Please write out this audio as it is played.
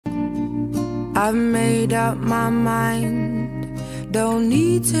I've made up my mind, don't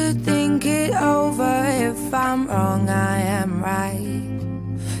need to think it over. If I'm wrong, I am right.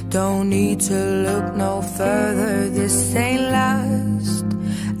 Don't need to look no further, this ain't last.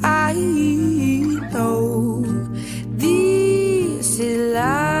 I know this is love,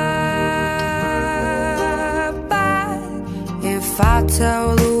 but if I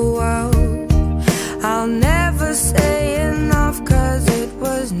tell the world, I'll never say enough, 'cause it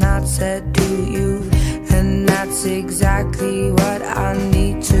was not said to you, and that's exactly what I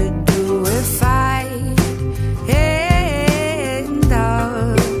need to do. If I end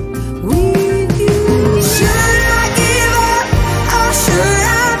up with you, should I give up or should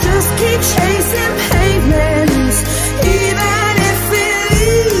I just keep chasing pavements, even if it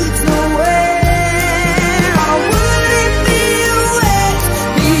leads nowhere? Or would it be a waste,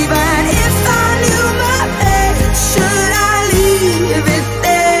 even if I knew my best? Should I leave it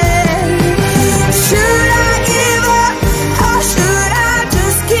there? Should I give up or should I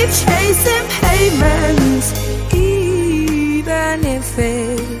just keep chasing pavements, even if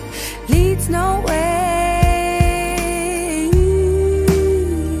it leads nowhere?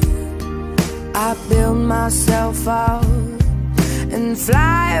 I build myself up and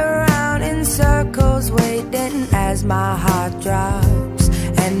fly around in circles, waiting as my heart drops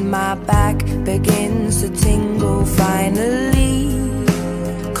and my back begins to tingle. Finally,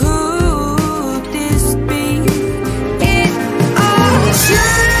 could this be it all?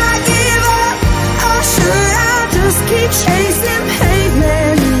 Should I give up or should I just keep chasing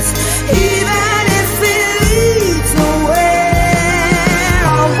pavements, even if it leads nowhere?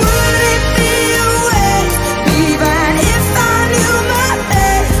 Or would it be a waste, even if I knew my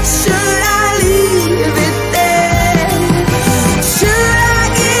best? Should I leave it there? Should I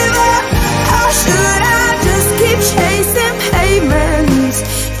give up or should I just keep chasing pavements,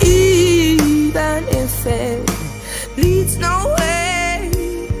 even if it leads nowhere?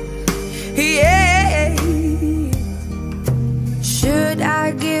 Yeah. Should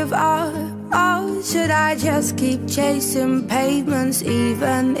I give up or should I just keep chasing pavements,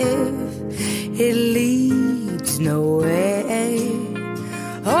 even if it leads nowhere?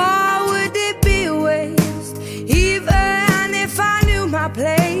 Or would it be a waste, even if I knew my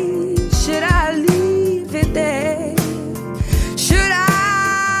place? Should I leave it there? Should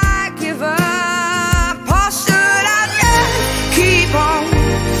I give up or should I just keep on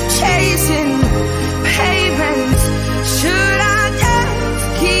chasing pavements? Should I just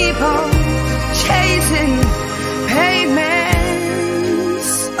keep on chasing pavements?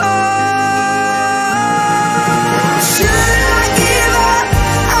 Oh, should I give up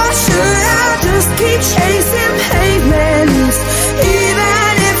or should I just keep chasing pavements,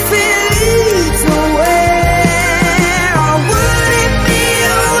 even if it leads nowhere? Or would it be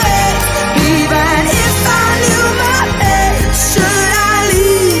a waste, even if I knew my best? Should I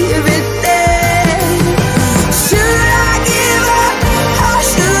leave it there? Should I give up or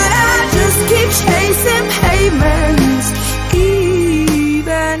should I just keep chasing pavements,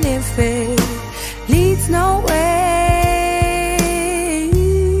 even if it leads nowhere?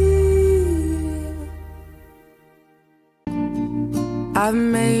 I've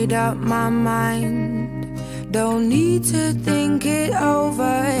made up my mind, don't need to think it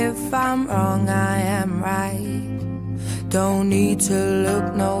over. If I'm wrong, I am right. Don't need to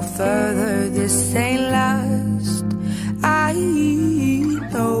look no further, this ain't last. I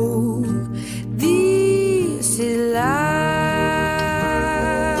know this is love,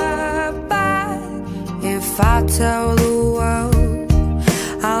 but if I tell the world,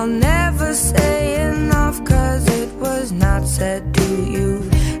 I'll never say enough, 'cause it was not said to you,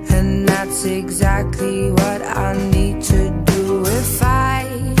 and that's exactly what I need to do. If I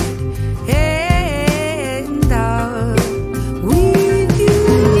end up with you,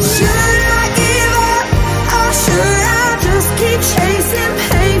 should I give up or should I just keep chasing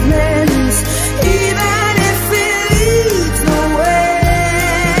pavements, even if it leads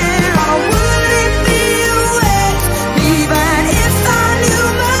nowhere? Or would it be a waste, even if I knew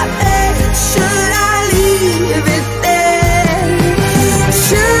my best? Should I leave it there?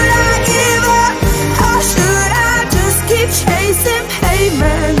 Should I give up or should I just keep chasing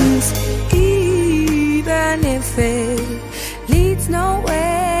pavements, even if it leads nowhere?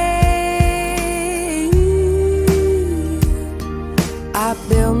 I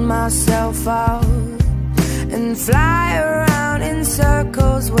build myself up and fly around in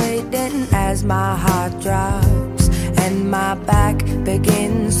circles, waiting as my heart drops and my back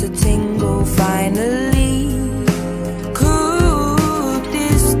begins to tingle. Finally, could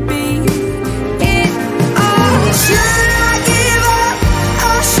this be it all? Should I give up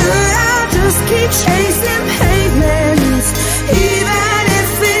or should I just keep chasing pavements, even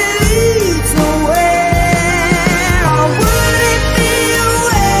if it leads nowhere? Or would it be a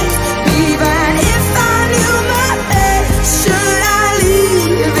waste, even if I knew my fate? Should I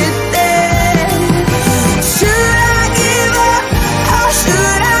leave it there? Should I give up, or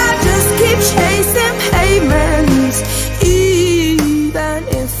should I just keep chasing pavements, even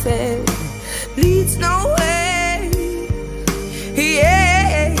if it leads nowhere?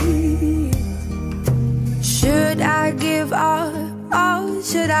 Yeah. Should I give up, or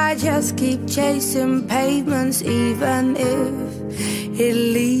should I just keep chasing pavements, even if it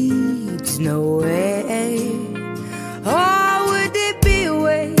leads nowhere? Or would it be a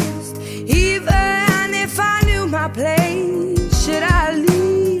waste, even if I knew my place? Should I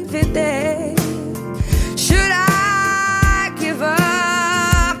leave it there? Should I give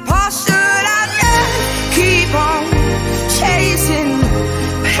up, or should I just keep on chasing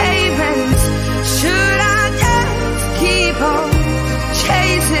pavements? Should I just keep on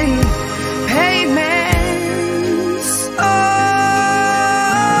chasing pavements? Oh,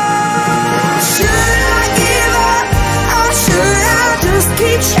 should I give up, or should I just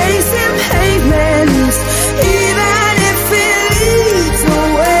keep chasing pavements, even if it leads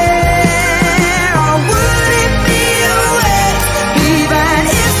nowhere? Or would it be a waste, even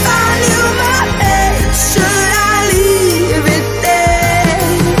if I knew my fate? Should I leave it there?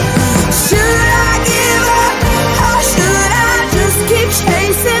 Should I give up, or should I just keep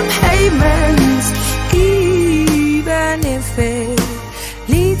chasing pavements, even if it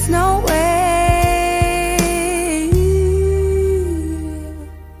leads nowhere?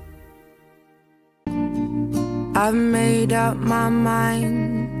 I've made up my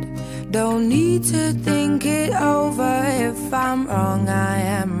mind, don't need to think it over. If I'm wrong, I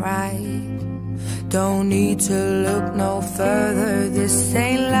am right. Don't need to look no further, this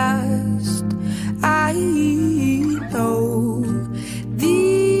ain't last. I know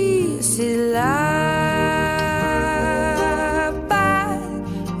this is love, but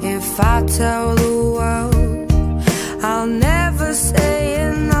if I tell the world, I'll never say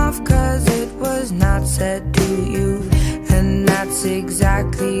enough, 'cause it was not said to you, and that's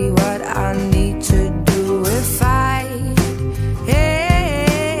exactly what I need to do if I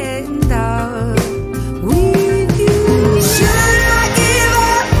end up with you. Should I give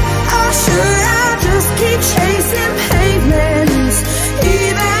up, or should I just keep chasing pavements,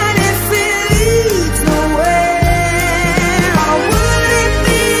 even if it leads nowhere? Or would it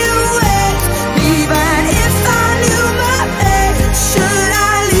be a waste, even if I knew my fate? Should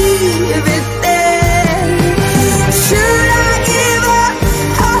I leave it there? Should I give up,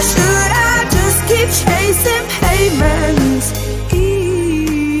 or should I just keep chasing pavements,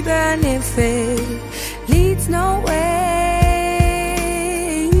 even if it leads nowhere?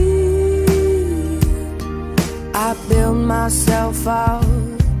 I build myself up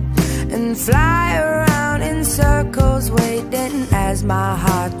and fly around in circles, waiting as my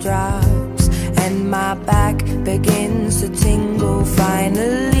heart drops and my back begins to tingle.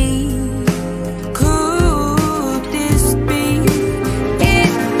 Finally, could this be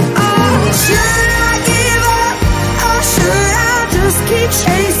it? Oh, should I give up, or should I just keep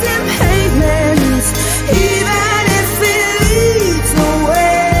chasing pavements, even if it leads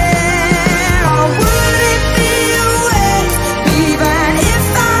nowhere? Or would it be a waste, even if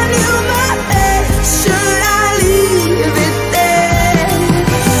I knew my fate? Should I leave it there?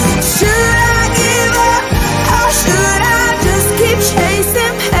 Should I give up, or should I just keep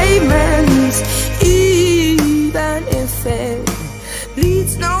chasing pavements, even if it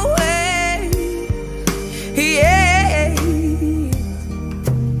leads nowhere? Yeah.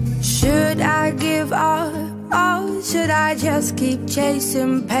 Should I give up, or should I just keep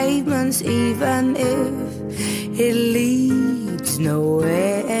chasing pavements, even if it leads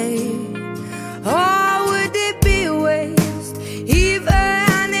nowhere? Or would it be a waste,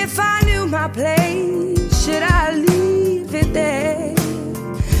 even if I knew my place? Should I leave it there?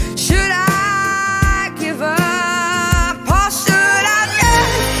 Should I give up, or should I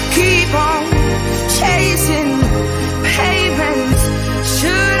just keep on chasing pavements?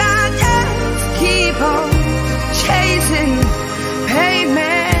 Should I just keep on chasing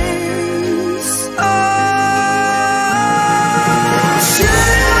pavements? Oh,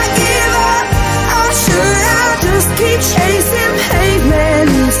 should I give up, or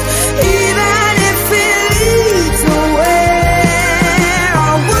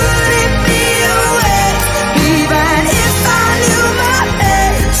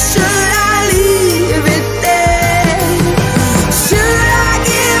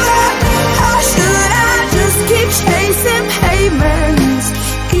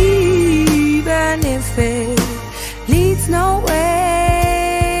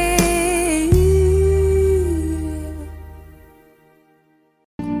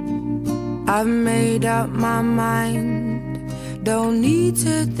I've made up my mind. Don't need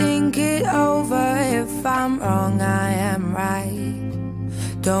to think it over. If I'm wrong, I am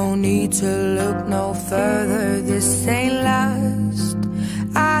right. Don't need to look no further. This ain't last.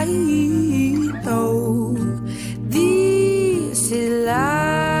 I know this is love.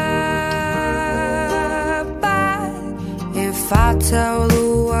 But if I tell the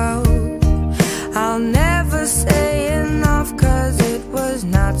world, I'll never say enough, 'cause it was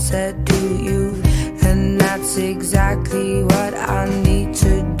not said to you. And that's exactly what I need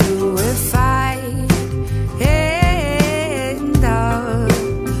to do if I end up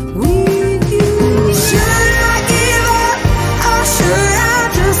with you. Should I give up, or should I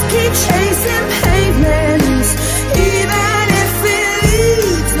just keep chasing pavements, even if it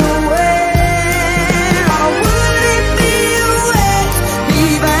leads nowhere? Or would it be a waste,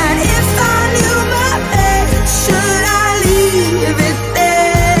 even if I knew my best? Should I leave it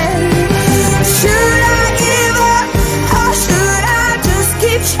there? Should I give up, or should I just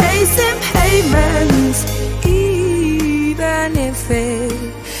keep chasing pavements, even if it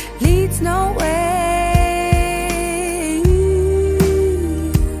leads nowhere?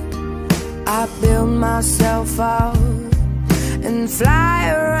 I build myself up and fly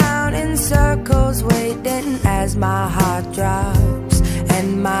around in circles, waiting as my heart drops and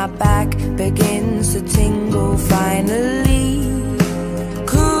my back begins to tingle. Finally,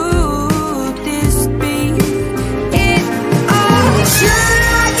 could this be it? Or should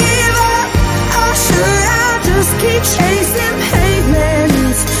I give up, or should I just keep chasing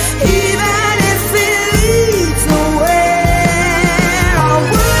pavements, even if it leads nowhere? Or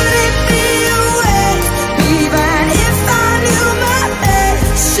would it be a waste, even if I knew my best?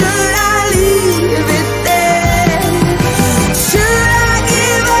 Should I leave it there? Should I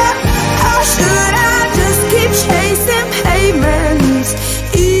give up, or should I just keep chasing pavements,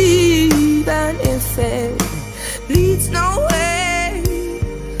 even if it leads nowhere?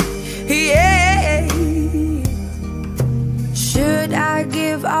 Yeah. Should I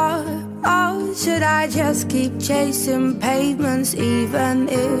give up, or should I just keep chasing pavements, even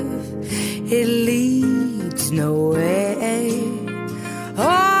if it leads nowhere?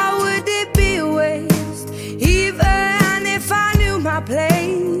 Or would it be a waste, even if I knew my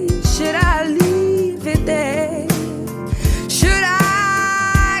place? Should I leave it there? Should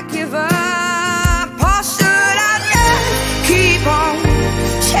I give up, or should I just keep on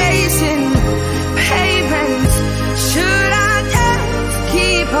chasing pavements? Should I just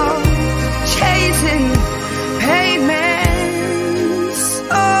keep on chasing pavements?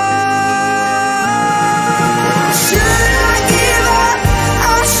 Oh, should I give up,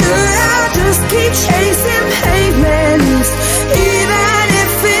 or should I just keep chasing pavements, even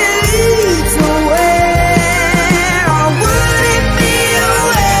if it leads nowhere? Or would it be a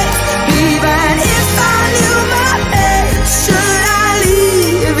waste, even if I knew my best? Should I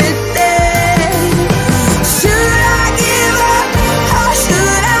leave it there? Should I give up, or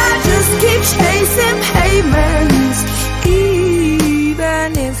should I just keep chasing pavements, even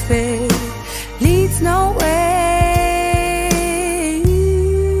if it leads nowhere?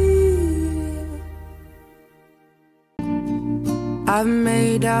 I've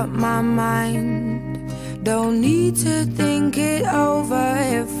made up my mind. Don't need to think it over.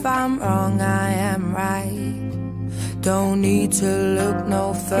 If I'm wrong, I am right. Don't need to look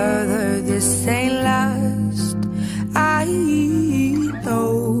no further. This ain't last. I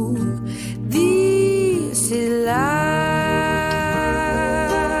know this is love.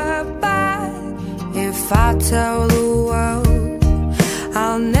 But if I tell the world,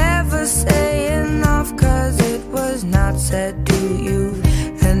 I'll never say enough, 'cause it was not said to you.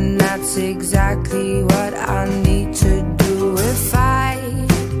 And that's exactly what I need to do if I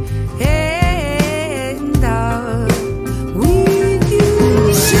end up with you.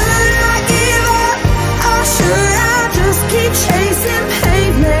 Should I give up, or should I just keep chasing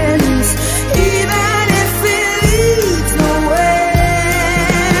pavements, even if it leads nowhere?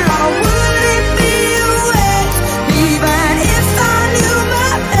 Or would it be a waste, even if I knew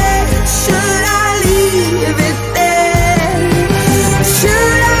my best? Should I leave it there?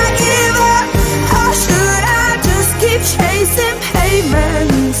 Should I give up, or should I just keep chasing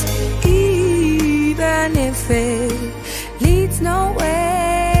pavements, even if it leads nowhere?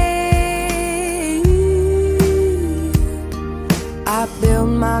 I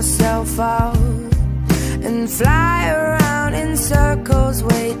build myself up and fly around in circles,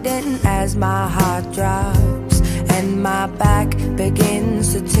 waiting as my heart drops and my back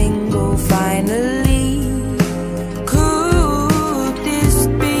begins to tingle. Finally, could this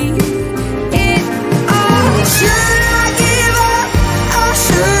be it? Or should I give up, or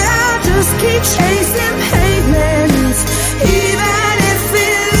should I just keep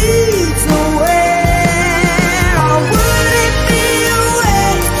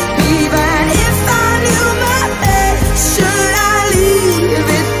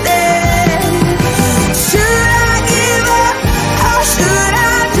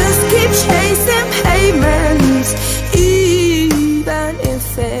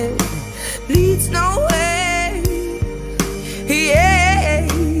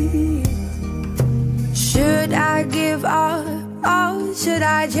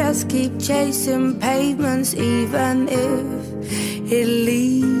I just keep chasing pavements even if it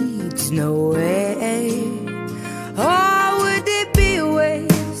leads nowhere? Or would it be a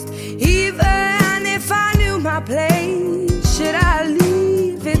waste even if I knew my place? Should I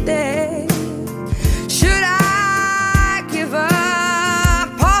leave it there? Should I give up?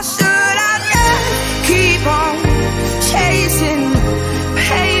 Or should I just keep on chasing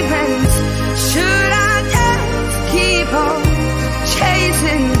pavements? Should I just keep on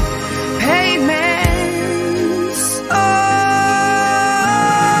chasing pavements? Oh,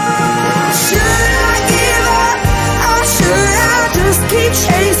 should I give up? Or should I just keep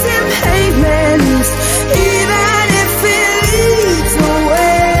chasing pavements? Even if it leads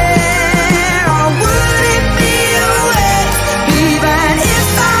nowhere. Or would it be a waste? Even if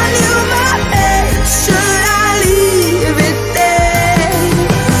I knew my place, should I leave it there?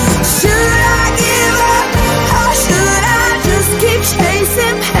 Should I give up? Or should I just keep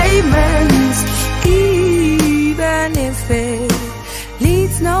chasing pavements? Even if it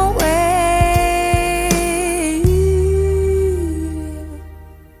leads nowhere.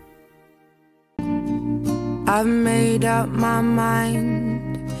 I've made up my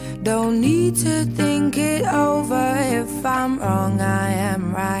mind, don't need to think it over. If I'm wrong, I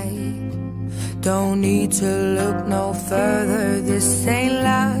am right. Don't need to look no further, this ain't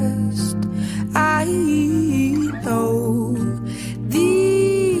last. I know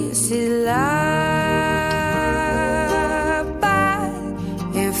this is love, but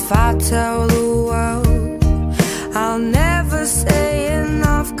if I tell the world, I'll never say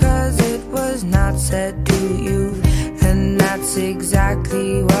enough, 'cause it was not said to you. And that's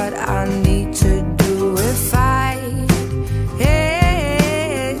exactly what I need to do if I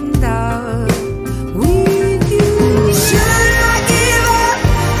end up with you. Should I give up?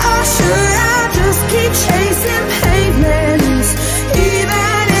 Or should I just keep chasing pavements?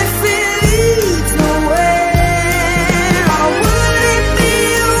 Even if it leads nowhere. Or would it be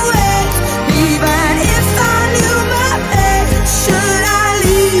a waste? Even if I knew my place, should I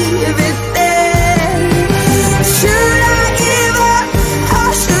leave it there? Should I give up? Or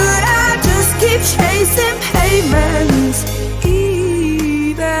should I just keep chasing pavements?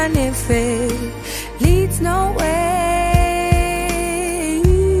 Even if it leads nowhere.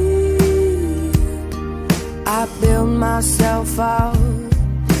 I build myself up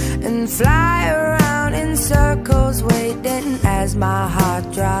and fly around in circles, waiting as my heart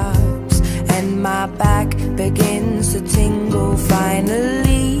drops and my back begins to tingle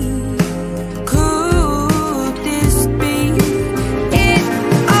finally. Could this be it?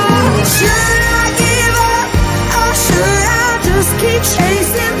 Oh, should I give up? Or should I just keep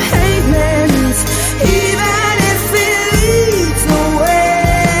chasing pavements? Even if it leads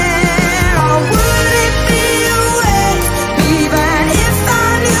nowhere. Or would it be a waste? Even if I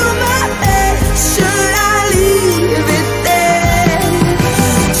knew my place, should I leave it there?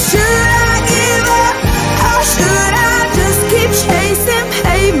 Should I give up? Or should I just keep chasing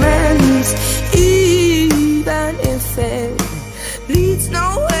pavements? Even if it leads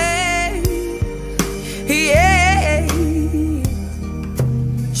nowhere. Yeah.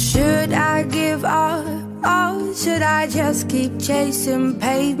 Should I give up? Or should I just keep chasing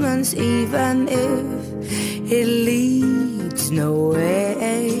pavements? Even if it leads nowhere.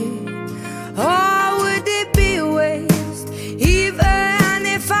 Or would it be a waste? Even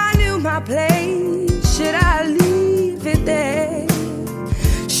if I knew my place, should I leave it there?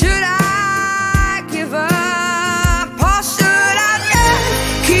 Should I give up? Or should I just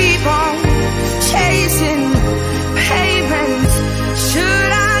keep on chasing pavements?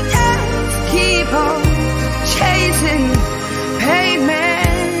 Should I just keep on chasing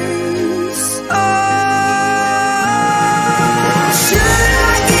pavements? Oh, should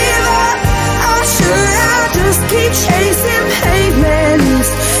I give up? Or should I just keep chasing pavements?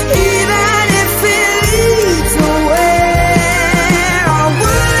 Even if it leads nowhere. Or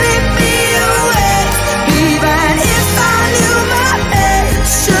would it be a waste? Even if I knew my place,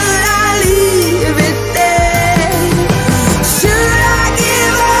 should I leave it there? Should I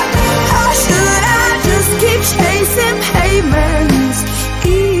give up? Or should I just keep chasing pavements?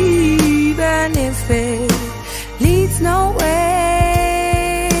 Even if it leads nowhere.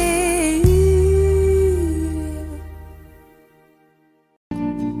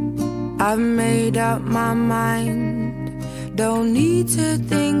 I've made up my mind, don't need to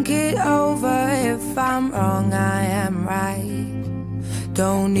think it over. If I'm wrong, I am right.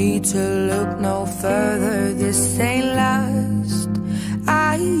 Don't need to look no further, this ain't last.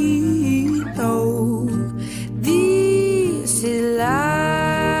 I know this is love,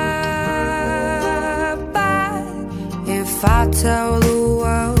 but if I tell the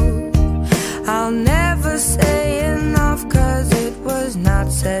world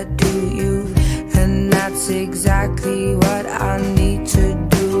exactly what I need to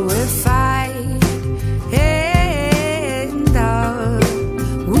do if I end up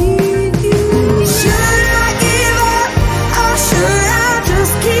with you. Should I give up, or should I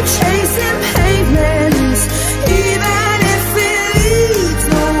just keep chasing pavements, even if it leads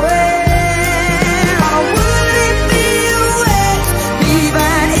nowhere? Or would it be a waste,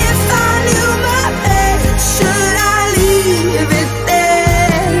 even if I knew my best? Should I leave it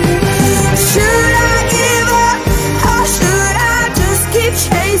there? Should I give up, or should I just keep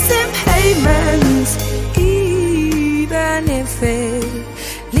chasing pavements, even if it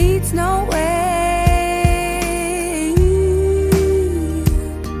leads nowhere?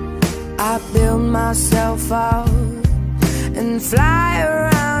 I build myself up and fly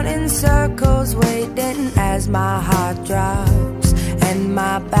around in circles, waiting as my heart drops and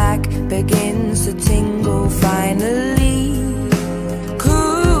my back begins to tingle finally.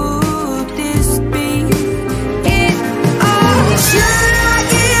 Could this be it? Or should I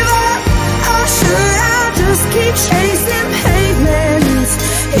give up, or should I just keep chasing pavements,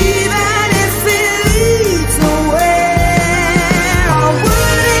 even if it leads nowhere? Or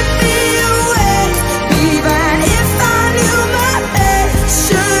would it be a waste, even if I knew my best?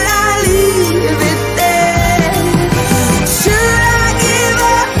 Should I leave it there? Should I give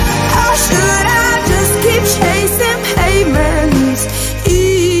up, or should I just keep chasing pavements,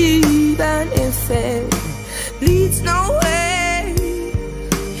 even if it leads nowhere?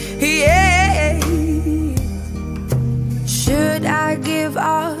 Yeah. Should I give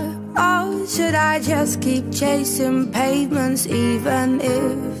up, or should I just keep chasing pavements, even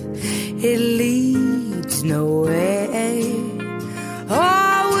if it leads nowhere?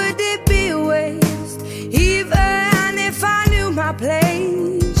 Or would it be a waste, even if I knew my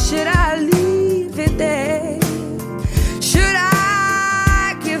place? Should I leave it there? Should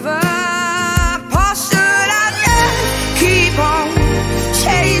I give up, or should I just keep on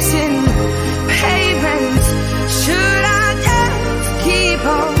chasing pavements? Should I just keep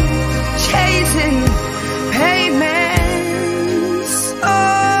on chasing pavements?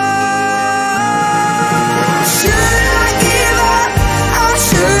 Oh, should I give up, or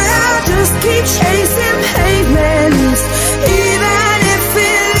should I just keep chasing pavements, even if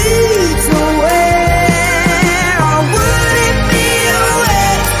it leads nowhere? Or would it be a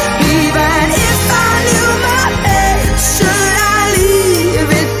waste, even if I knew my best? Should I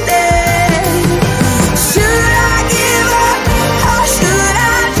leave it there? Should I give up, or should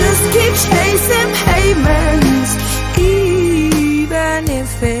I just keep chasing pavements, even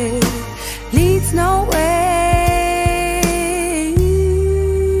if it leads nowhere?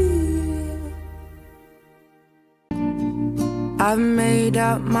 I've made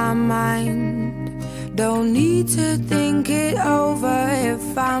up my mind, don't need to think it over.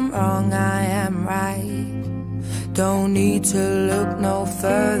 If I'm wrong, I am right. Don't need to look no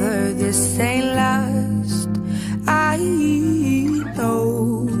further, this ain't lust. I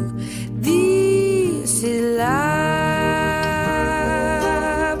know this is love,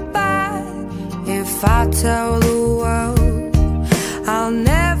 but if I tell the world, I'll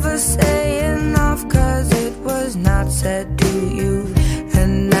never say enough, 'cause it was not said to you.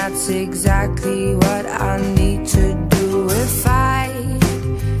 And that's exactly what I need to do if I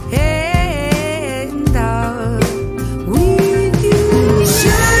end up with you.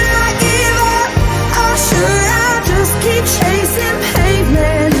 Should I give up, or should I just keep chasing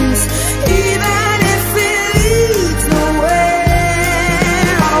pavements, even if it leads nowhere?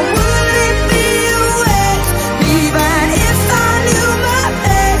 Or would it be a waste, even if I knew my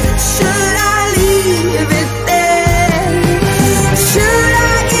best? Should I leave it there? Should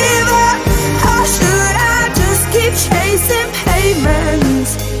I give up, or should I just keep chasing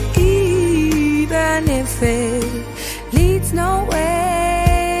pavements, even if it leads nowhere?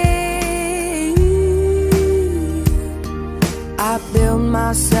 I build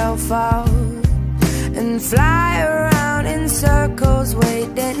myself up and fly around in circles,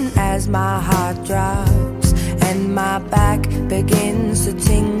 waiting as my heart drops and my back begins to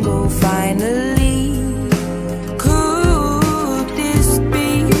tingle finally. Could this be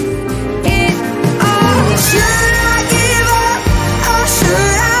it? Or should I give up, or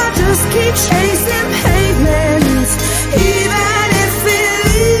should I just keep chasing pavements, even if it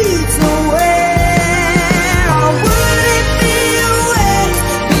leads nowhere? Or would it be a waste,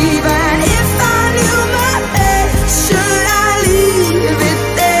 even if I knew my best? Should I leave it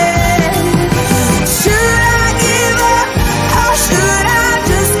there? Should I give up, or should I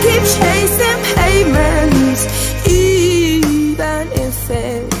just keep chasing pavements?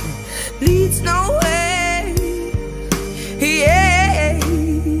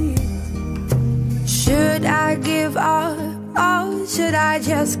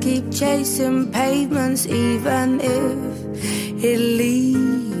 just keep chasing pavements, even if it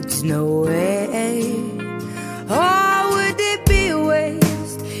leads nowhere? Or would it be a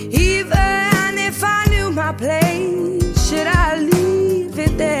waste, even if I knew my place? Should I leave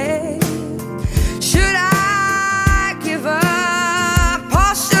it there? Should I give up?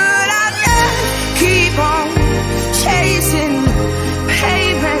 Or should I just keep on chasing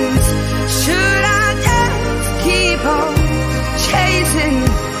pavements? Should I just keep on chasing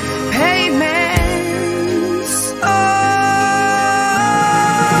pavements? Oh,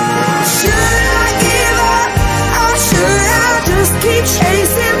 should I give up? Or should I just keep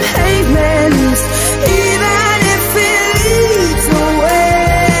chasing pavements, even if it leads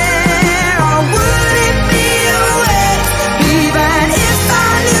nowhere? Or would it be a waste, even if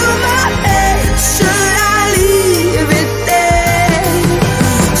I knew my best? Should I leave it there?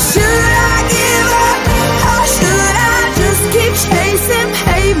 Should I give up? Or should I just keep chasing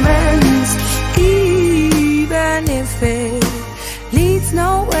pavements, even if it leads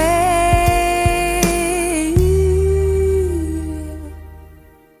nowhere?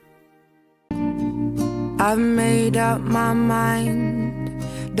 I've made up my mind,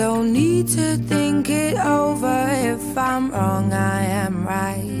 don't need to think it over. If I'm wrong, I am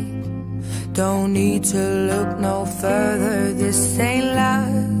right. Don't need to look no further, this ain't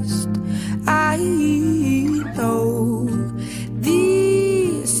last. I know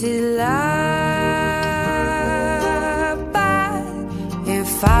this is love, but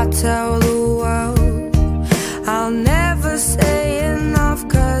if I tell the world, I'll never say enough,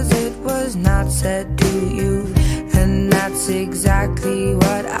 'cause it was not said to you, and that's exactly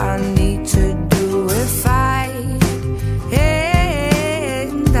what I need to do if I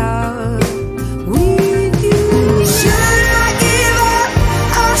end up with you. Should I give up?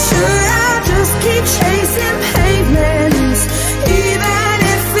 Or should I just keep chasing pavements, even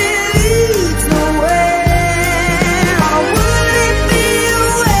if it leads nowhere? Or would it be a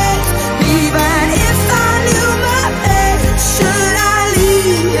waste, even if I knew my best? Should I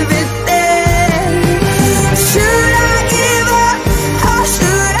leave it there? Should I give up? Or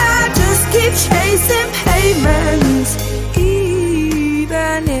should I just keep chasing pavements,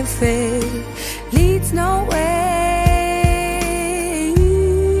 even if it leads nowhere?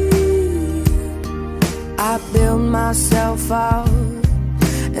 I build myself up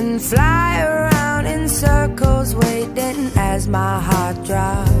and fly around in circles, waiting as my heart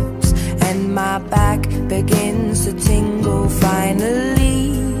drops and my back begins to tingle finally.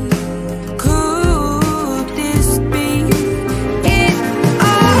 Could this be it?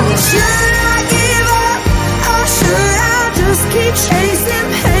 Or should I give up? Or should I just keep chasing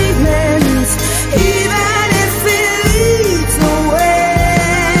pavements, even if it leads nowhere?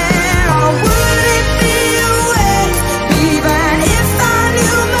 Or would it be a waste, even if I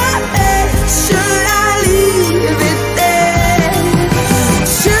knew my best? Should I leave it there?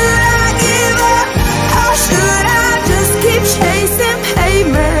 Should I give up? Or should I just keep chasing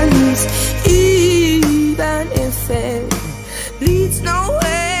pavements, even if it leads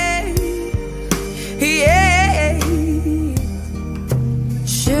nowhere? Yeah.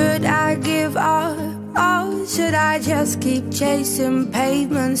 Should I give up? Or should I just keep chasing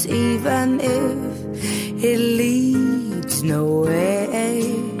pavements, even if it leads nowhere?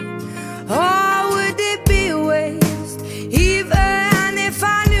 Or would it be a waste, even if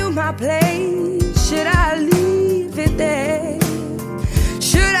I knew my place? Should I leave it there?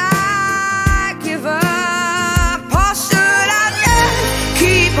 Should I give up? Or should I just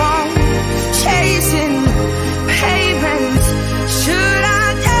keep on chasing pavements? Should I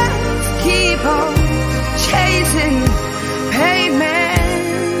just keep on chasing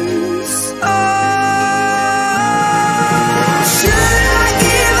pavements? Oh, should I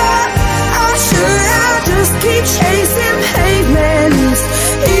give up? Or should I just keep chasing pavements,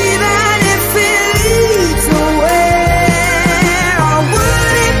 even if it leads nowhere? Or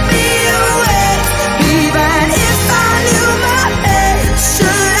would it be a waste, even if I knew my best?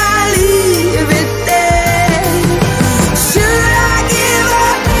 Should I leave it there? Should I give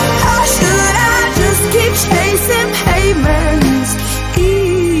up? Or should I just keep chasing pavements,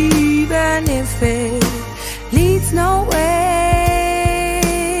 even if it leads nowhere?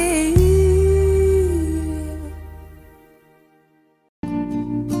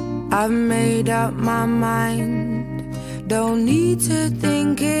 I've made up my mind, don't need to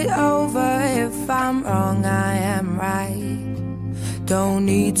think it over. If I'm wrong, I am right. Don't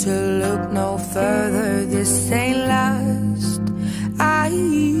need to look no further, this ain't last. I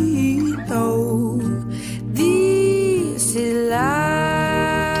know this is love,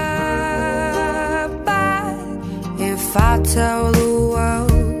 but if I tell the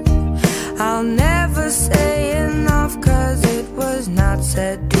world,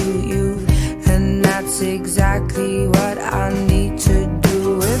 you, and that's exactly what I need to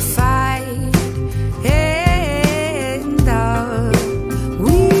do. If I end up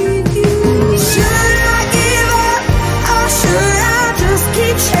with you, should I give up or should I just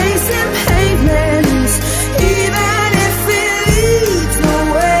keep chasing pavements, even if it leads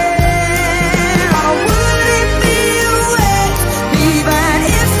nowhere? Or would it be a waste, even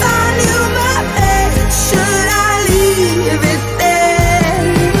if I knew my best? Should I leave it there?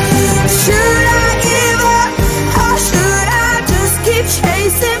 Should I give up or should I just keep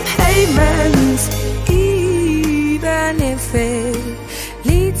chasing pavements, even if it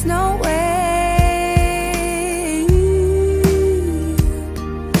leads nowhere?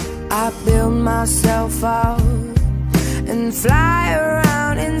 I build myself up and fly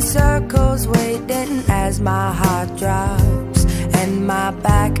around in circles, waiting as my heart drops and my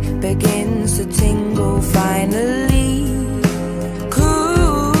back begins to tingle. Finally,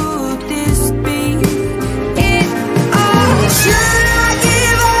 could this be it? Or should I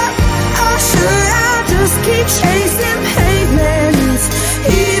give up or should I just keep chasing pavements,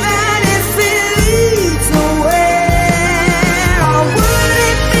 even if it leads nowhere? Or would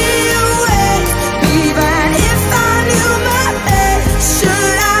it be a waste, even if I knew my best?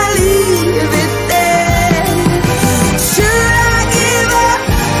 Should I leave it there? Should I give up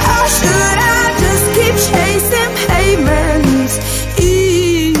or should I just keep chasing pavements,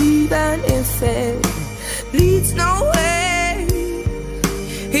 even if it leads nowhere?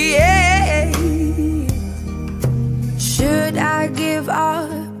 Yeah. Should I give up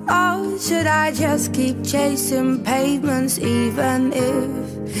or should I just keep chasing pavements, even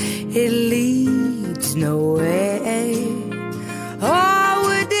if it leads nowhere? Or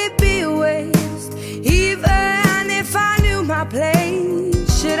would it be a waste, even if I knew my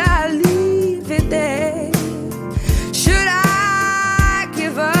place? Should I leave it there? Should I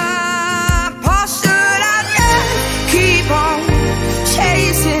give up or should I just keep on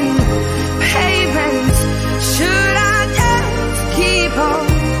chasing pavements? Should I just keep on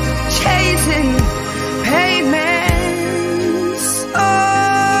chasing pavements? Oh,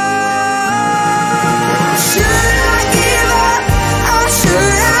 should I give up or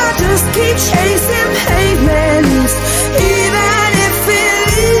should I just keep chasing pavements, even if it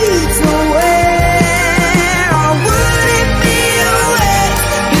leads nowhere? Or would it be a waste,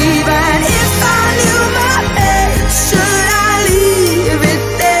 even if I knew my best? Should I leave it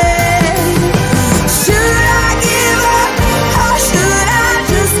there? Should I give up or should I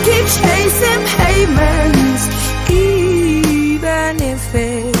just keep chasing pavements, even if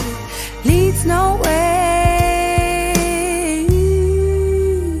it leads nowhere?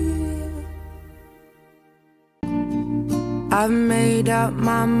 I've made up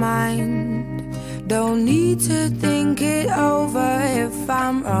my mind, don't need to think it over. If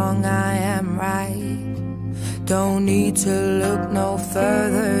I'm wrong, I am right. Don't need to look no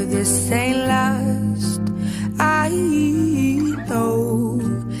further, this ain't last. I know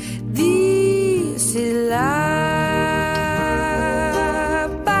this is love,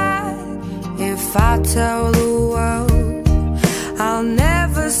 but if I tell the world, I'll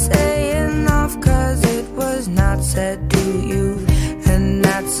never say enough, 'cause it was not said to you, and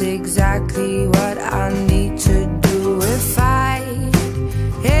that's exactly what I need to do. If I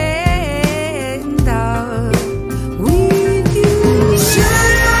end up with you,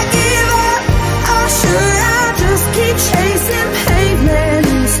 should I give up or should I just keep chasing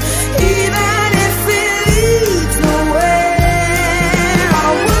pavements, even if it leads nowhere?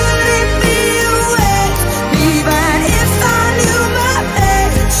 Or would it be a waste, even if I knew my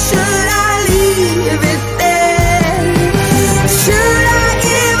best? Should I leave it there? Should I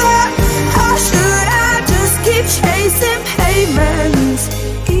give up or should I just keep chasing pavements,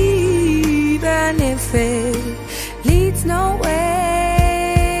 even if it leads nowhere?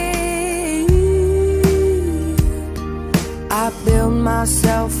 I build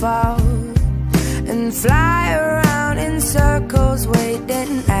myself up and fly around in circles,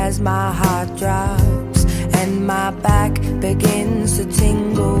 waiting as my heart drops and my back begins to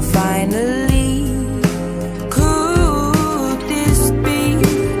tingle. Finally, could this be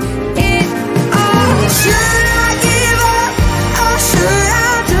it? Or should I give up or should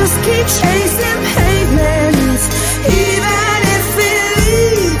I just keep chasing pavements, even if it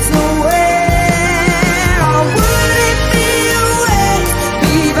leads nowhere? Or would it be a waste,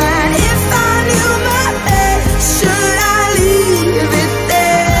 even if I knew my best? Should I leave it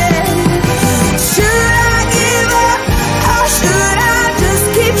there? Should I give up or should I just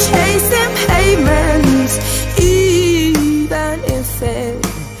keep chasing pavements, even if it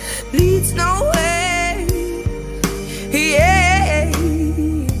leads nowhere? Yeah.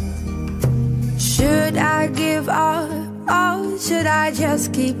 should I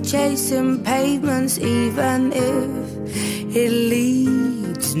just keep chasing pavements, even if it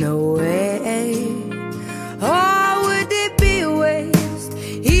leads nowhere? Or would it be a waste,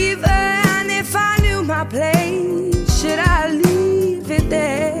 even if I knew my place? Should I leave it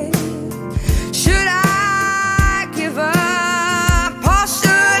there? Should I give up? Or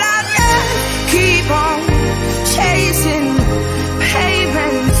should I just keep on chasing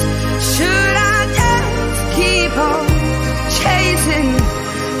pavements? Should I just keep on chasing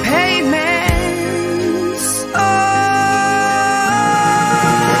pavements? Oh,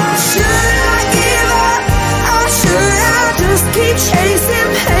 should I give up? Or should I just keep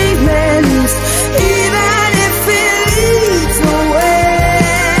chasing pavements, even if it leads nowhere?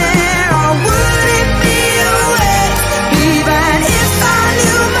 Or would it be a waste, even if I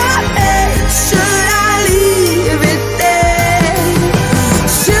knew my best? Should I leave it there?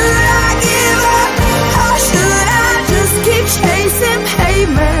 Should I give up? Or should I just keep chasing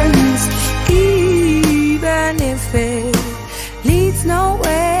pavements, even if it leads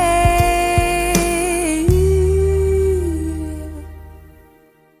nowhere?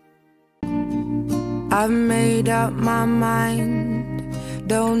 I've made up my mind,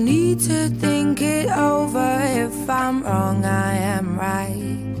 don't need to think it over. If I'm wrong, I am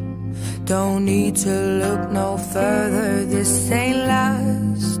right. Don't need to look no further, this ain't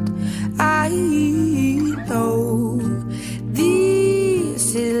last. I know this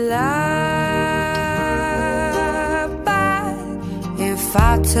is love, but if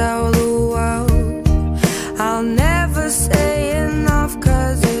I tell the world, I'll never say enough,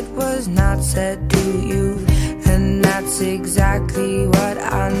 'cause it was not said to you. And that's exactly what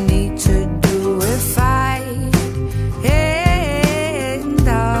I need to do if I end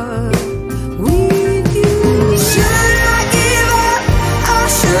up with you. Should I give up? Or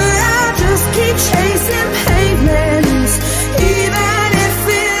should I just keep chasing pavements, even if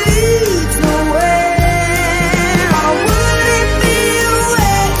it leads nowhere? Or would it be a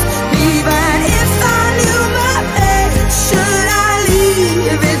waste, even if I knew my best? Should I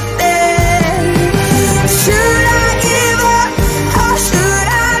leave it there? Should I give up? Or should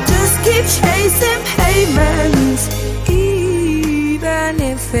I just keep chasing pavements, even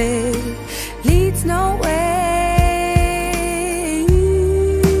if it leads nowhere?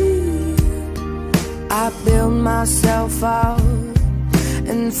 I build myself up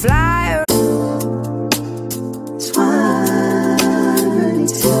and fly around. 22.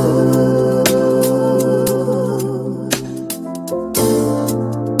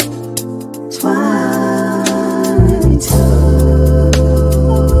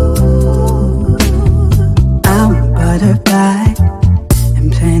 I'm a butterfly and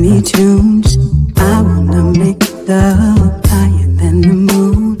plenty tunes. I wanna make love higher than the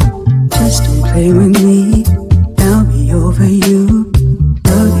moon. Just don't play with me, I'll be over you.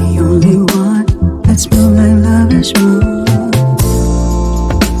 You're the only one that's move like lovers move.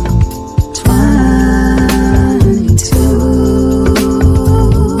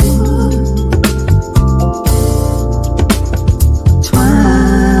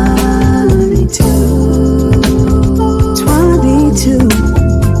 22.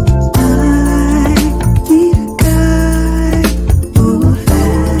 I need a guy who will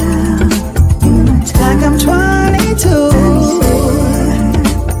found you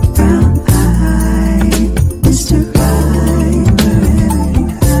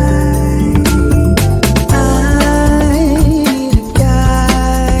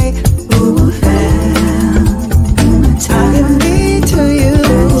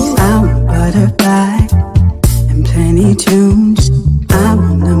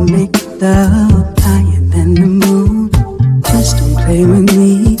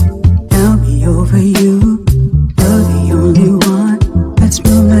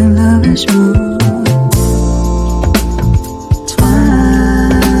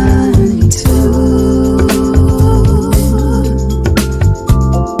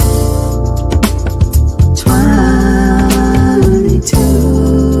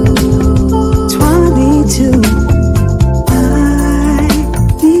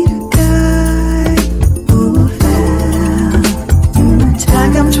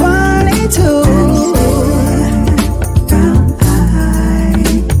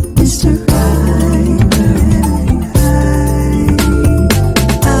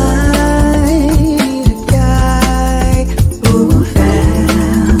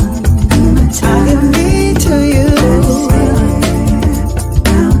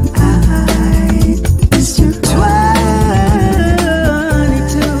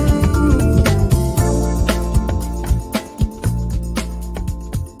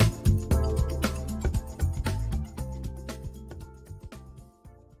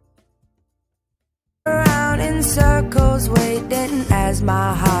circles, waiting as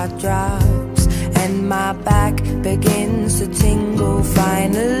my heart drops and my back begins to tingle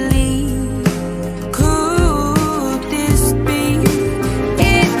finally. Could this be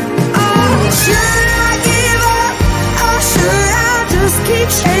it? Oh, should I give up? Or should I just keep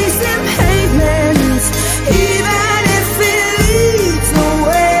chasing pavements, even if it leads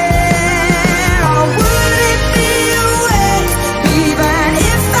nowhere? Or would it be a waste, even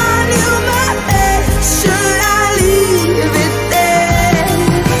if I knew my best? Should I leave it there?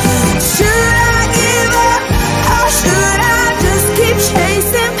 Should I give up? Or should I just keep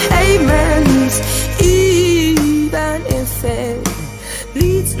chasing pavements, even if it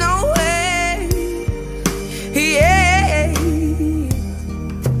leads nowhere? Yeah.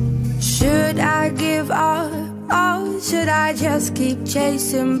 Should I give up? Or should I just keep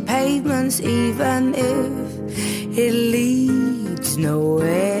chasing pavements, even if it leads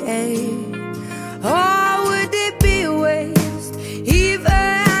nowhere? Or would it be a waste,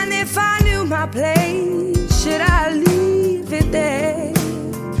 even if I knew my place? Should I leave it there?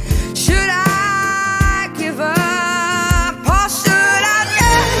 Should I give up? Or should I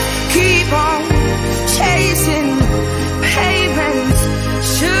just keep on chasing pavements?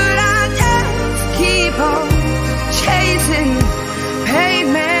 Should I just keep on chasing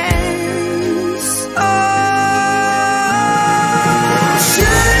pavements? Oh,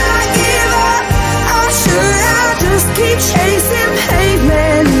 should I give up? Or should I just keep chasing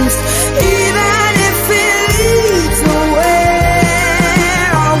pavements, even if it leads nowhere?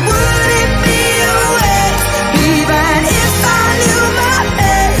 Or would it be a waste, even if I knew my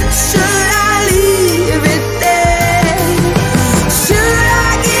best? Should I leave it there? Should I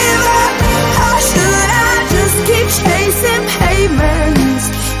give up? Or should I just keep chasing pavements,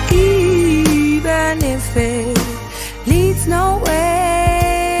 even if it leads nowhere?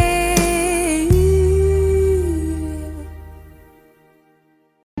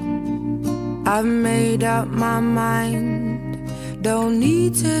 I've made up my mind, don't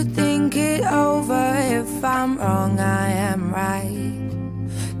need to think it over. If I'm wrong, I am right.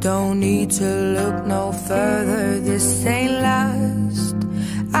 Don't need to look no further, this ain't last.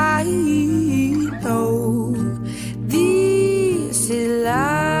 I know this is love,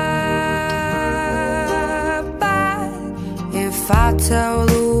 but if I tell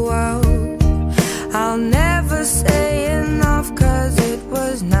the world, I'll never say enough, 'cause it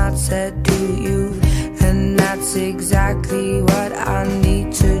was not said to you, and that's exactly what I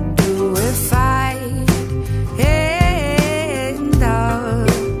need to do if I end up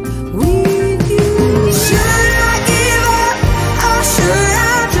with you. Should I give up? Or should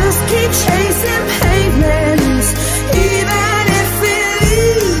I just keep chasing pavements, even if it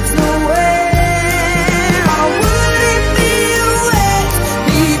leads nowhere? Or would it be a waste,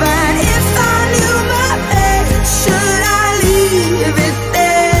 even if I knew my best? Should I leave it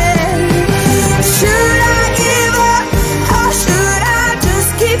there? Should I give up? Or should I just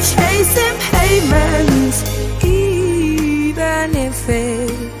keep chasing pavements, even if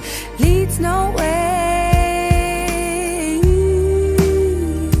it leads nowhere?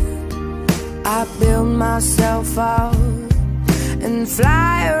 I build myself up and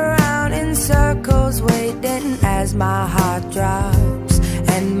fly around in circles, waiting as my heart drops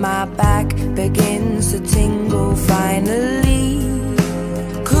and my back begins to tingle finally.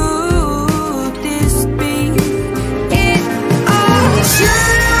 Could this be it? Oh,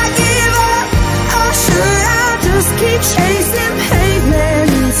 should I give up? Or should I just keep chasing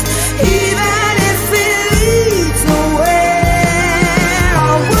pavements, even if it leads nowhere?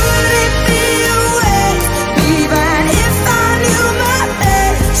 Or would it be a waste, even if I knew my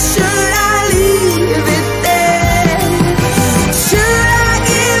best? Should I leave it there? Should I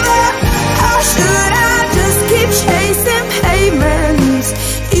give up? Or should I just keep chasing pavements,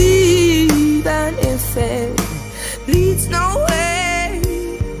 even if it leads nowhere?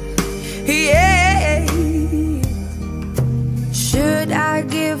 Yeah. Should I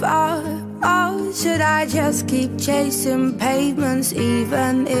give up? Or should I just keep chasing pavements,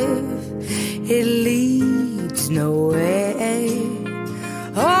 even if it leads nowhere?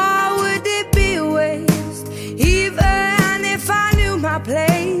 Or would it be a waste, even if I knew my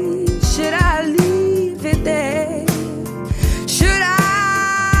place? Should I leave it there? Should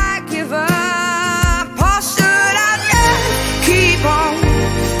I give up? Or should I just keep on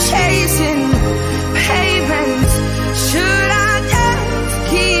chasing pavements? Should I just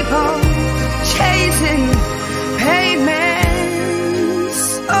keep on chasing pavements?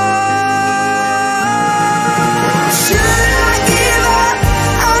 Oh, should I give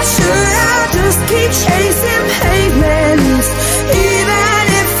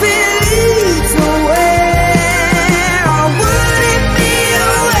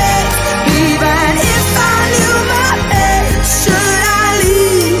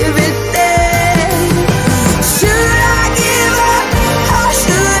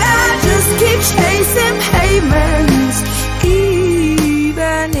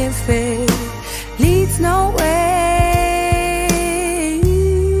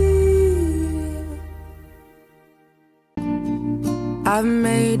I've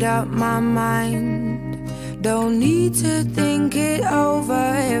made up my mind, don't need to think it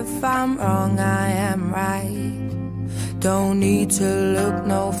over. If I'm wrong, I am right. Don't need to look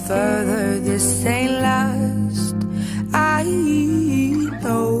no further, this ain't last. I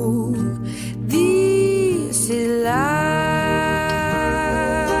know this is love,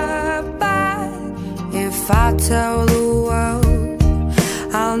 but if I tell the world,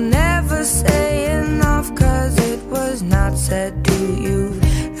 I'll never say enough, 'cause it was not said to you,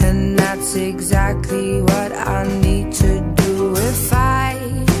 and that's exactly what I need to do. If I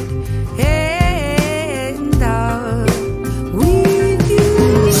end up with you,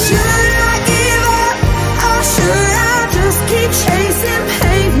 should I give up, or should I just keep chasing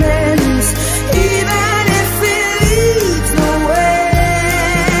pavements, even if it leads nowhere?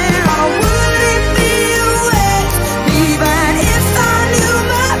 Or would it be a waste, even if I knew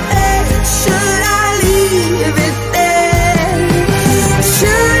my best? Should I leave it there?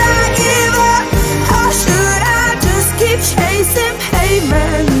 Should I give up, or should I just keep chasing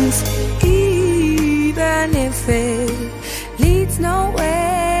pavements, even if it leads nowhere?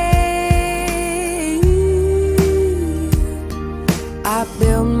 I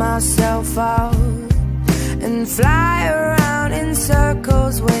build myself up and fly around in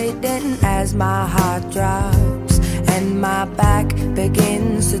circles, waiting as my heart drops and my back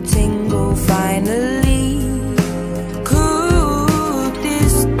begins to tingle. Finally, could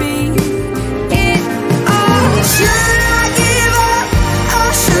this be it? Or should I give up, or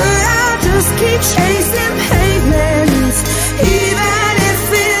should I just keep chasing pavements, even if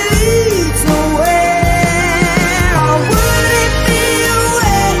it leads nowhere? Or would it be a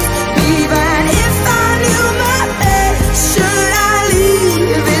waste, even if I knew my best? Should I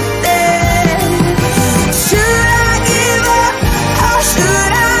leave it there? Should I give up, or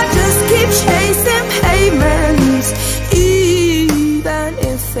should I just keep chasing pavements, even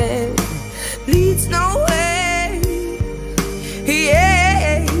if it leads nowhere?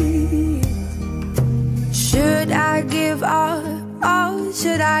 Yeah. Should I give up, or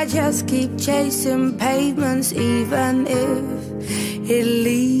should I just keep chasing pavements, even if it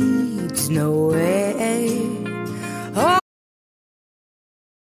leads nowhere? Oh.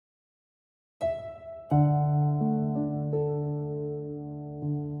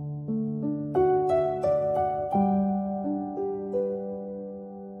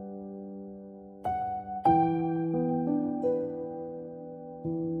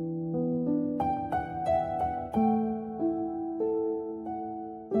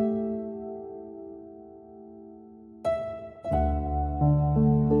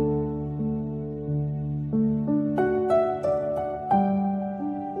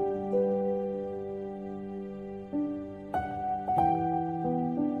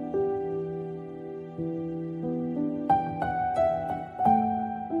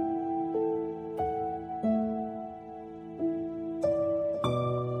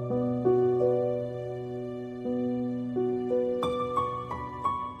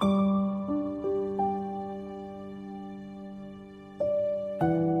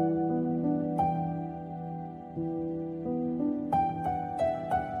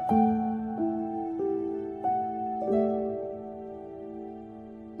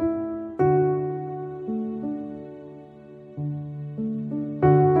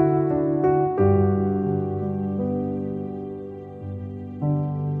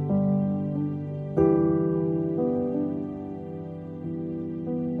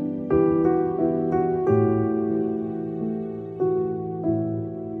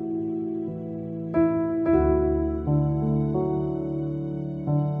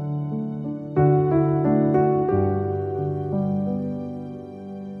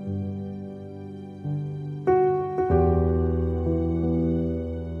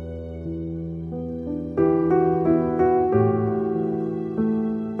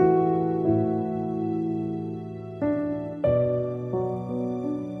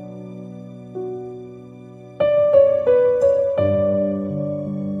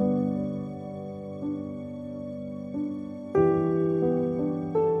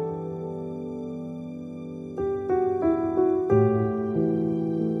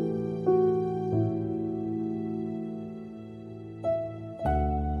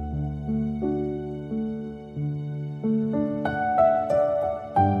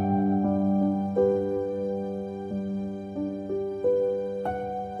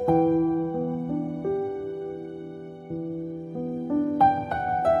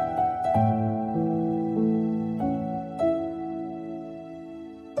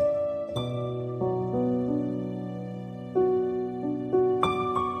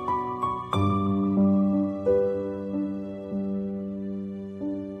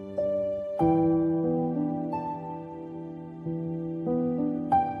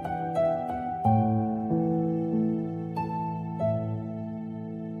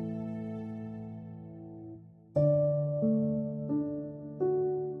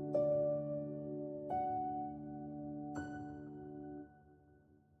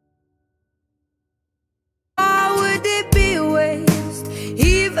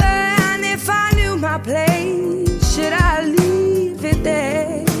 my place? Should I leave it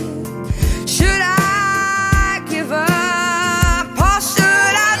there? Should I give up? Or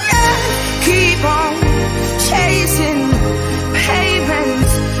should I just keep on chasing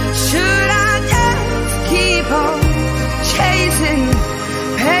pavements? Should I just keep on chasing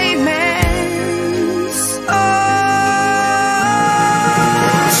pavements? Oh,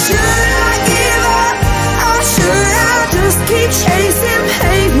 should I give up? Or should I just keep chasing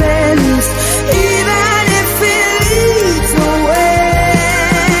pavements? Even if it leads nowhere,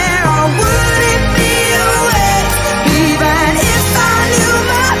 or would it be a waste? Even if I knew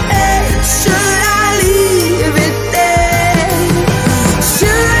my fate, should I leave it there?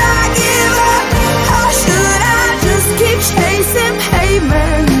 Should I give up? Or should I just keep chasing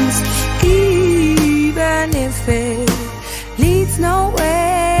pavements? Even if it leads nowhere.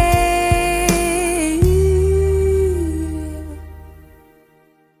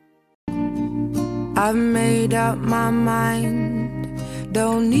 I've made up my mind,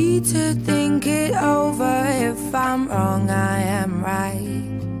 don't need to think it over. If I'm wrong, I am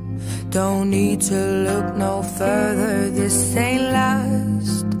right. Don't need to look no further, this ain't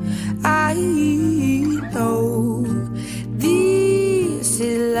last. I know this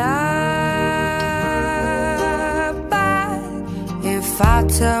is love, but if I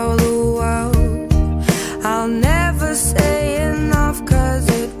tell the world, I'll never say enough, 'cause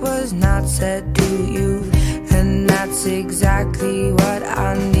it was not said to you, and that's exactly what I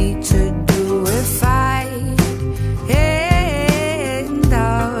need to do if I end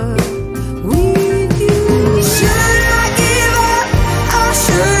up with you. Should I give up? Or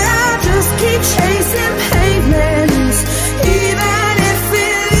should I just keep chasing pavements? Even if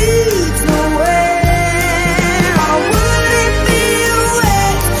it leads nowhere, or would it be a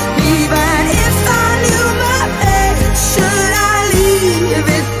waste? Even if I knew my fate, should I leave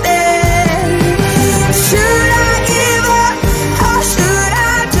it there? Should I give up? Or should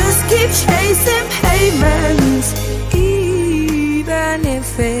I just keep chasing pavements? Even if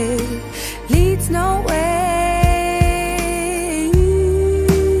it leads nowhere.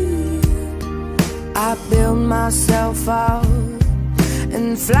 I build myself up and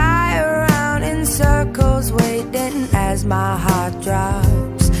fly around in circles, waiting as my heart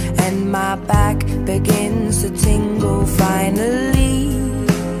drops and my back begins to tingle finally.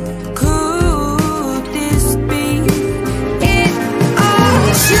 Could this be it? Oh,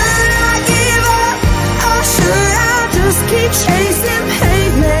 should I give up? Or should I just keep chasing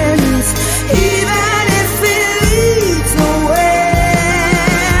pavements? Even if it leads nowhere,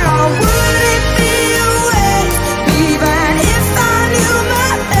 or would it be a waste? Even if I knew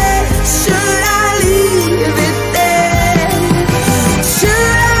my fate, should I leave it there?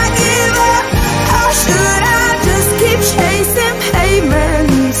 Should I give up? Or should I just keep chasing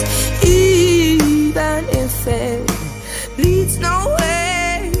pavements? Even if it leads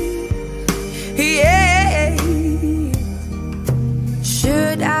nowhere, yeah.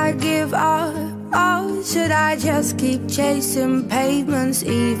 Should I give up? Or should I just keep chasing pavements?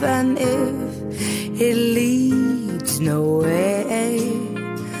 Even if it leads nowhere,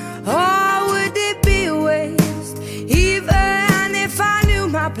 or would it be a waste? Even if I knew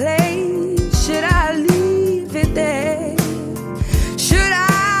my place, should I leave it there? Should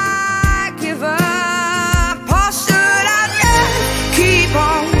I give up? Or should I just keep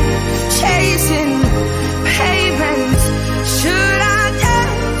on chasing pavements? Should I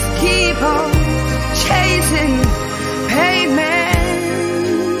just keep on chasing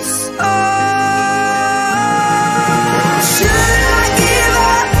pavements? Oh, should I give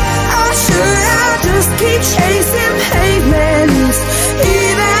up? Or should I just keep chasing pavements?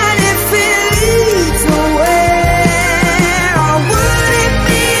 Even if it leads nowhere, or would it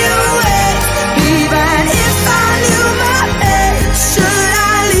be a waste? Even if I knew my fate, should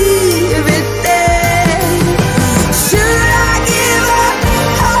I leave it there? Should I give up?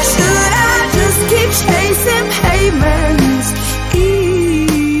 Or should I just keep chasing pavements?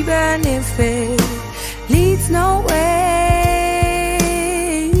 Even if it leads nowhere.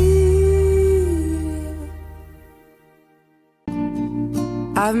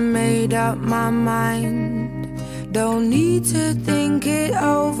 I've made up my mind, don't need to think it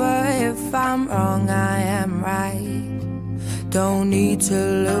over. If I'm wrong, I am right. Don't need to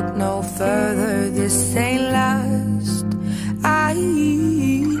look no further, this ain't last. I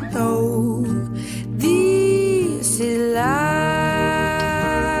know this is love,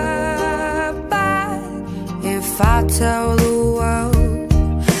 but if I tell the world,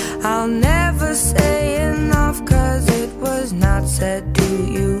 I'll never say enough, 'cause it was not said to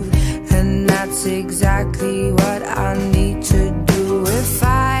you, and that's exactly what I need to do if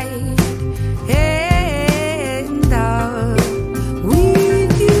I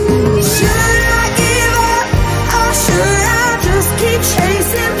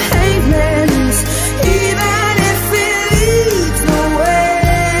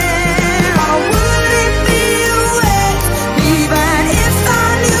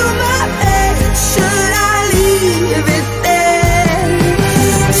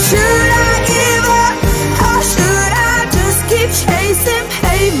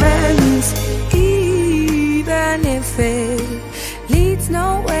pavements, even if it leads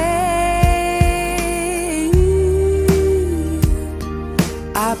nowhere.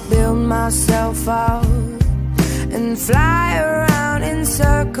 I build myself up and fly around in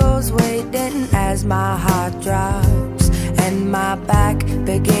circles, waiting as my heart drops and my back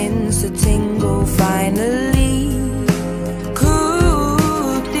begins to tingle finally.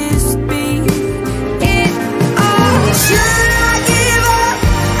 Could this be it? Or should I give up?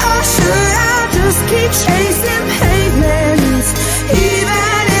 Or should I just keep chasing pavements,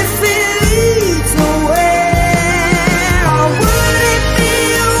 even if it leads nowhere? Or would it be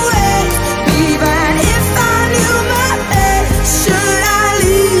a waste, even if I knew my best? Should I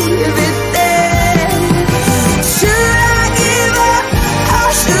leave it there? Should I give up? Or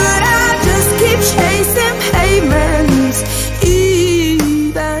should I just keep chasing pavements,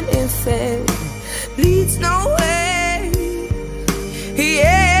 even if it leads nowhere?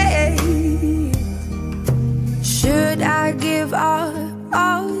 Yeah. Should I give up?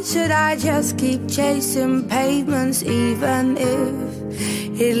 Or should I just keep chasing pavements, even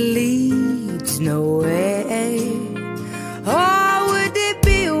if it leads nowhere? Or would it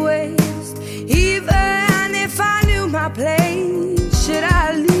be a waste, even if I knew my place? Should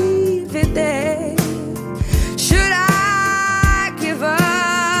I leave it there? Should I give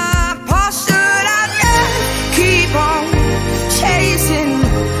up? Or should I just keep on chasing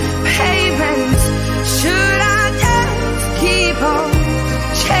pavements? Should I just keep on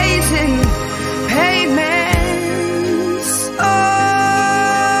chasing pavements? Oh,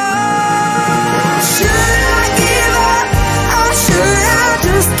 should I give up? Or should I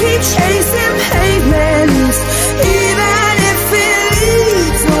just keep chasing pavements, even if it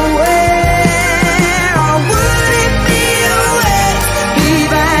leads nowhere? Or would it be a waste,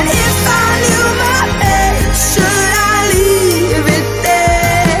 even if I knew my best? Should I leave it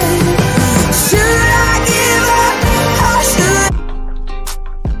there? Should I give up? Or should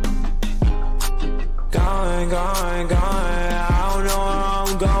Going, going, going, I don't know where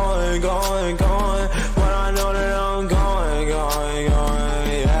I'm going, going, going, but I know that I'm going, going, going,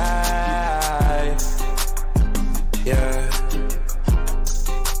 yeah, yeah.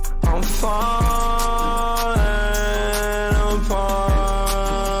 I'm falling apart,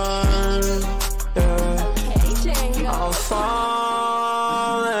 yeah. I'm falling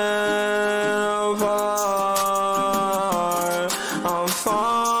apart, I'm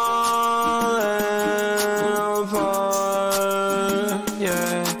falling apart,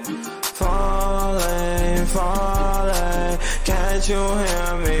 yeah. Falling, falling, can't you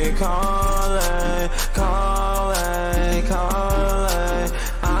hear me calling, calling, calling?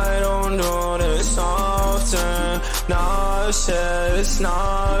 I don't do this often. Nauseous,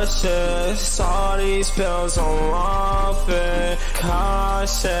 nauseous, all these pills I'm off it.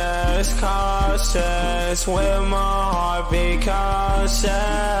 Cautious, cautious, with my heart be cautious,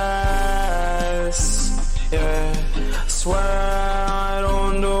 yeah. Swear I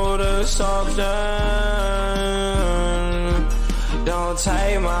don't do this often. Don't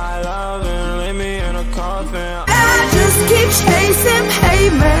take my love and leave me in a coffin. I just keep chasing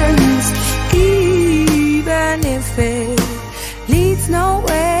pavements, even if it leads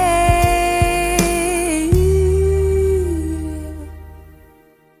nowhere?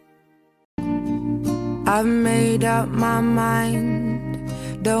 I've made up my mind,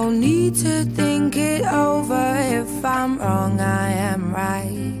 don't need to think it over. If I'm wrong, I am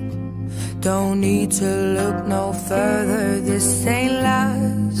right. Don't need to look no further, this ain't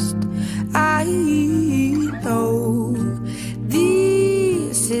lust. I know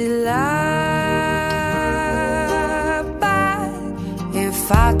this is love, but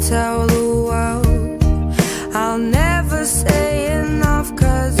if I tell the world, I'll never say enough,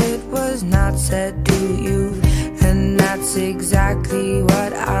 'cause it was not said to you, and that's exactly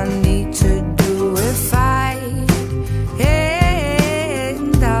what I need to do if I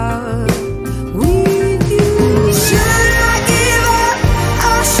end up with you. Should I give up?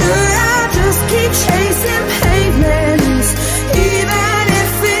 Or should I just keep chasing pavements, even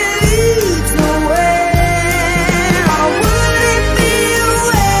if it leads nowhere? Or would it be a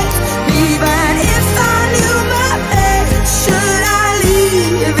waste, even if I knew my best? Should I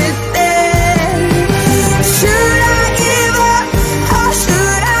leave it there? Should I give up? Or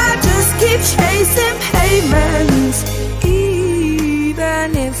should I just keep chasing pavements, even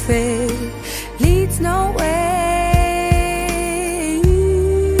if it leads nowhere?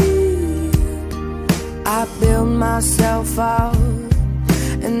 I build myself up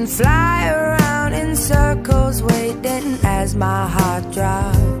and fly around in circles, waiting as my heart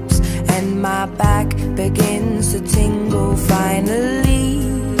drops and my back begins to tingle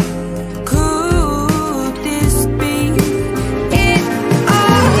finally.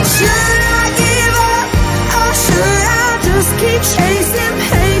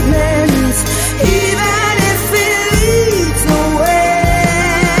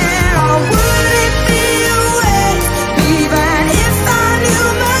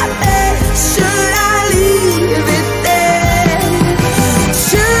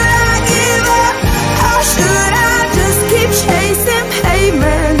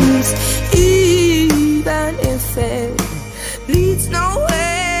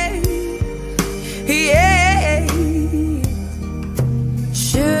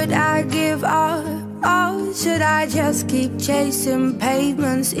 just keep chasing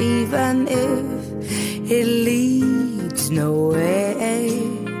pavements, even if it leads nowhere?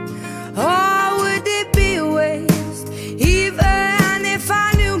 Or would it be a waste, even if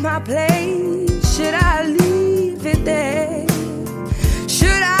I knew my place? Should I leave it there?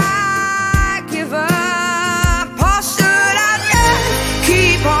 Should I give up? Or should I just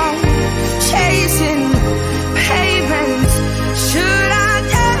keep on chasing pavements? Should I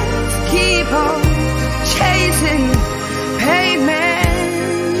just keep on chasing pavements?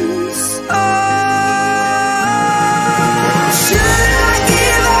 Oh, should I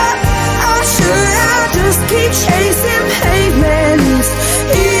give up? Or should I just keep chasing pavements,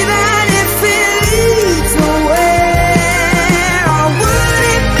 even if it leads nowhere? Or would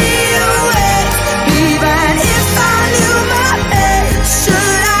it be a waste, even if I knew my place?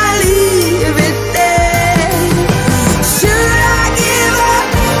 Should I leave it there? Should I give up?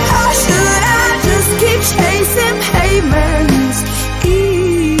 Or should I just keep chasing pavements,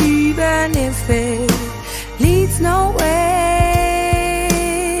 even if it leads nowhere?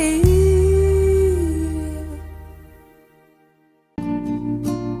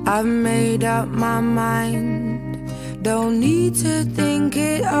 I've made up my mind, don't need to think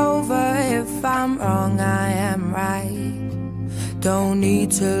it over. If I'm wrong, I am right. Don't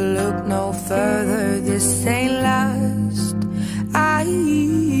need to look no further, this ain't lust. I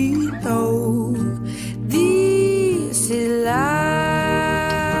know this is love,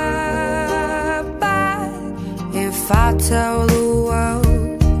 but if I tell the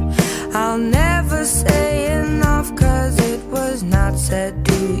world, I'll never say enough, 'cause it was not said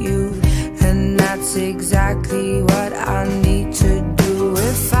to you, and that's exactly what I need to do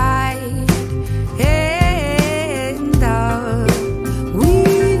if I end up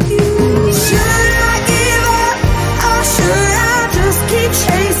with you. Should I give up? Or should I just keep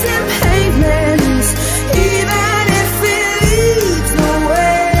chasing pavements, even if it leads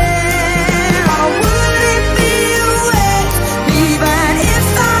nowhere? Or would it be a waste, even if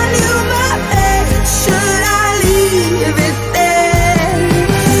I knew my place? Should I leave it there?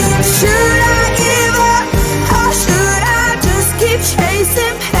 Should I give up? Or should I just keep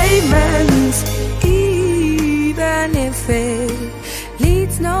chasing pavements, even if it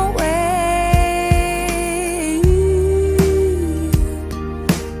leads nowhere?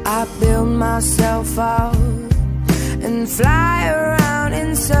 I build myself up and fly around in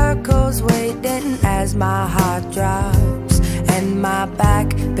circles, waiting as my heart drops and my back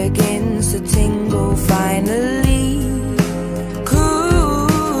begins to tingle finally.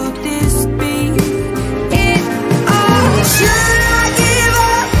 Could this be it? Oh, should I give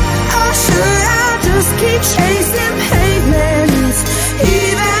up? Or should I just keep chasing pavements,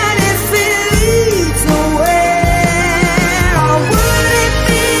 even if it leads nowhere? Or would it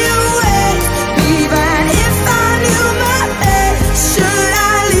be a waste, even if I knew my place? Should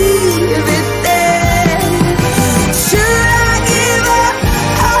I leave it there? Should I give up?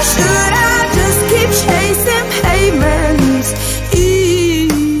 Or should I just keep chasing pavements,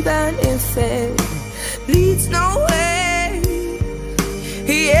 even if it leads nowhere?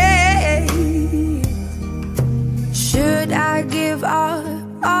 Yeah. Should I give up?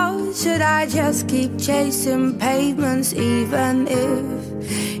 Or should I just keep chasing pavements, even if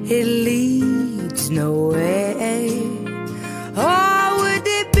it leads nowhere? Or would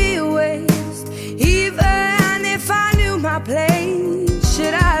it be a waste, even if I knew my place?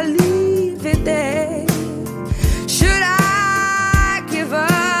 Should I leave it there? Should I give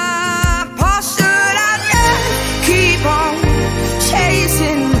up? Or should I just keep on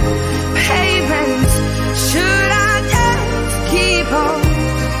chasing pavements? Should I just keep on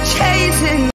chasing